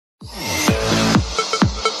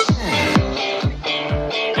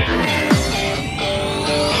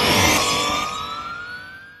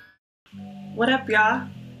up, y'all?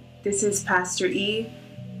 This is Pastor E,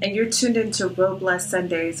 and you're tuned into Real Blessed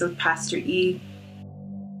Sundays with Pastor E.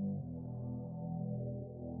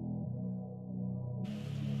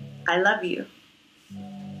 I love you.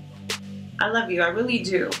 I love you. I really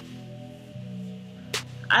do.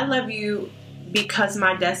 I love you because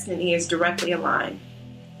my destiny is directly aligned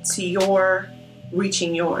to your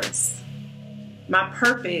reaching yours. My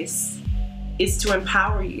purpose is to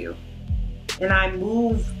empower you, and I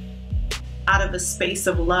move out of a space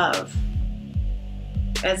of love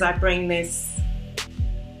as I bring this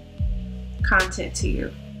content to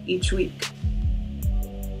you each week.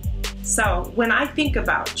 So when I think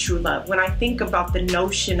about true love, when I think about the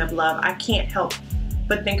notion of love, I can't help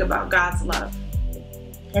but think about God's love.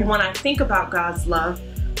 And when I think about God's love,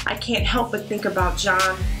 I can't help but think about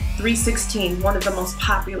John 3:16, one of the most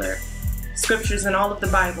popular scriptures in all of the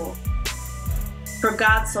Bible. For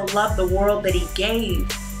God so loved the world that he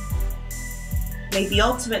gave, made the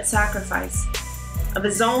ultimate sacrifice of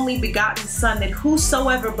his only begotten Son, that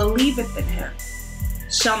whosoever believeth in him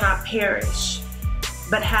shall not perish,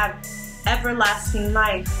 but have everlasting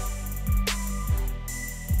life.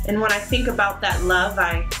 And when I think about that love,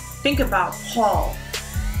 I think about Paul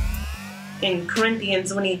in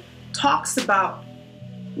Corinthians when he talks about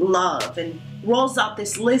love and rolls out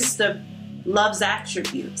this list of love's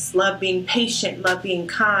attributes: love being patient, love being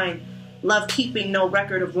kind, love keeping no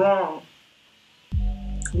record of wrong.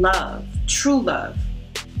 Love, true love,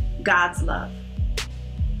 God's love.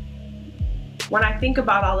 When I think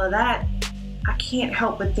about all of that, I can't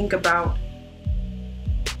help but think about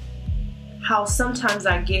how sometimes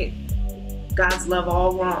I get God's love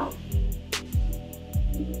all wrong.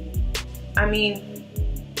 I mean,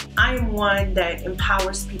 I am one that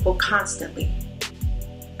empowers people constantly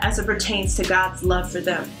as it pertains to God's love for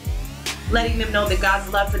them, letting them know that God's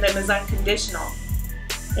love for them is unconditional.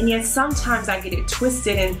 And yet sometimes I get it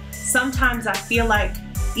twisted, and sometimes I feel like,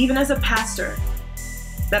 even as a pastor,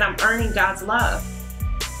 that I'm earning God's love.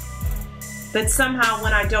 That somehow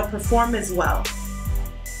when I don't perform as well,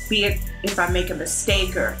 be it if I make a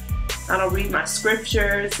mistake or I don't read my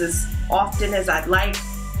scriptures as often as I'd like,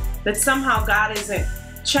 that somehow God isn't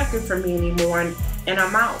checking for me anymore and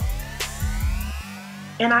I'm out.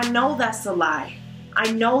 And I know that's a lie.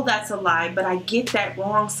 I know that's a lie, but I get that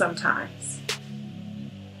wrong sometimes.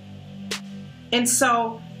 And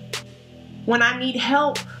so when I need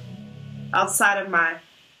help outside of my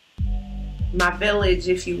village,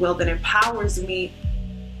 if you will, that empowers me,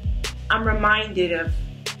 I'm reminded of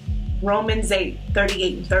Romans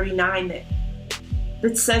 8:38 and 39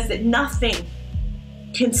 that says that nothing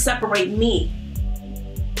can separate me,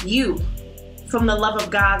 you, from the love of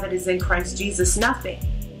God that is in Christ Jesus. Nothing.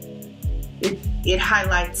 It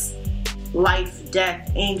highlights life, death,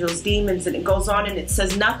 angels, demons, and it goes on and it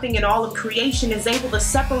says nothing in all of creation is able to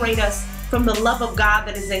separate us from the love of God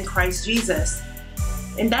that is in Christ Jesus.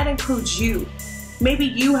 And that includes you. Maybe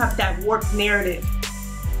you have that warped narrative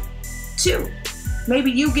too.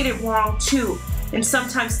 Maybe you get it wrong too, and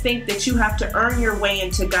sometimes think that you have to earn your way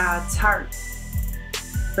into God's heart.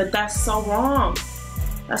 But that's so wrong.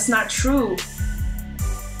 That's not true.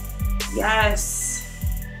 Yes,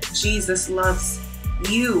 Jesus loves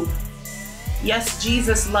you. Yes,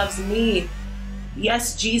 Jesus loves me.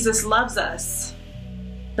 Yes, Jesus loves us.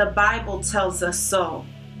 The Bible tells us so.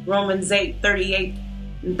 Romans 8:38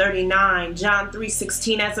 and 39, John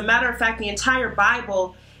 3:16. As a matter of fact, the entire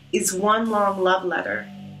Bible is one long love letter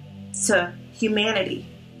to humanity,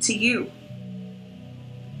 to you.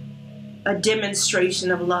 A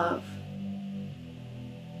demonstration of love.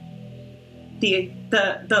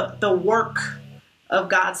 The work of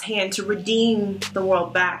God's hand to redeem the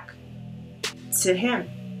world back to him.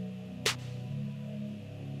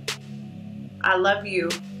 I love you.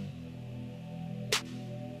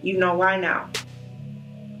 You know why now.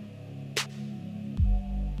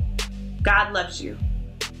 God loves you.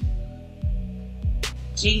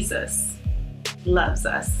 Jesus loves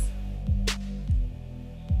us.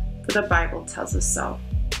 For the Bible tells us so.